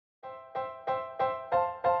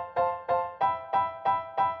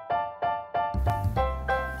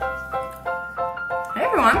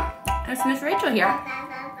everyone, it's Miss Rachel here.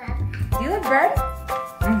 Do you love bread?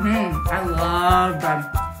 I love bread.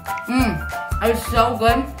 It's so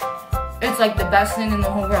good. It's like the best thing in the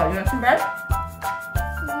whole world. You want some bread?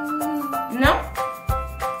 No?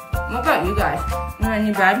 What about you guys? You want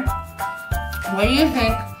any bread? What do you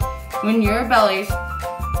think when your bellies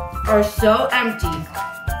are so empty?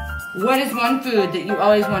 What is one food that you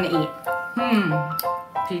always want to eat?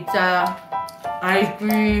 Pizza, ice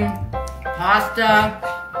cream, pasta,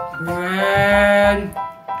 bread.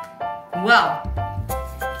 Well,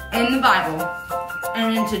 in the Bible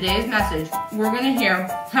and in today's message, we're going to hear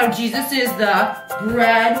how Jesus is the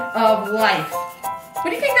bread of life.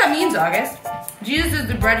 What do you think that means, August? Jesus is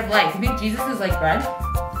the bread of life. You think Jesus is like bread?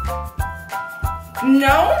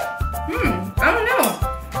 No? I don't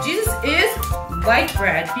know. Jesus is like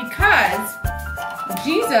bread because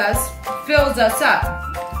Jesus fills us up.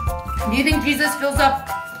 Do you think Jesus fills up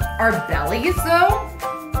our bellies though?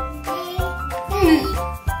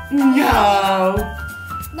 No.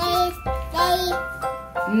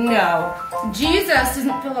 No. Jesus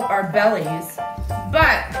doesn't fill up our bellies,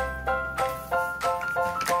 but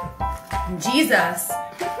Jesus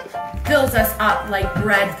fills us up like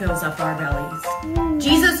bread fills up our bellies.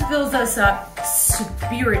 Jesus fills us up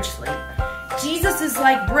spiritually. Jesus is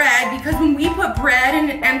like bread because when we put bread in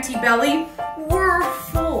an empty belly, we're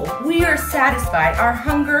full. We are satisfied. Our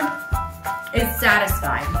hunger is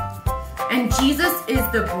satisfied. And Jesus is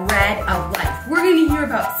the bread of life. We're going to hear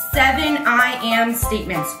about 7 I am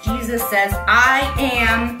statements. Jesus says, I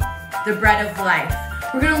am the bread of life.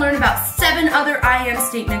 We're going to learn about 7 other I am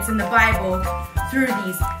statements in the Bible through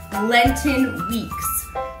these Lenten weeks.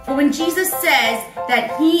 But when Jesus says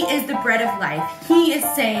that he is the bread of life, he is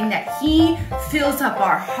saying that he fills up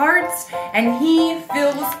our hearts and he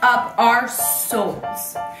fills up our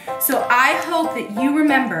souls. So I hope that you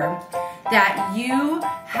remember that you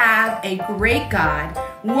have a great God,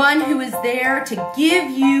 one who is there to give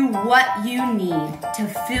you what you need to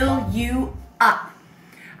fill you up.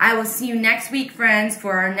 I will see you next week, friends,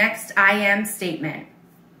 for our next I am statement.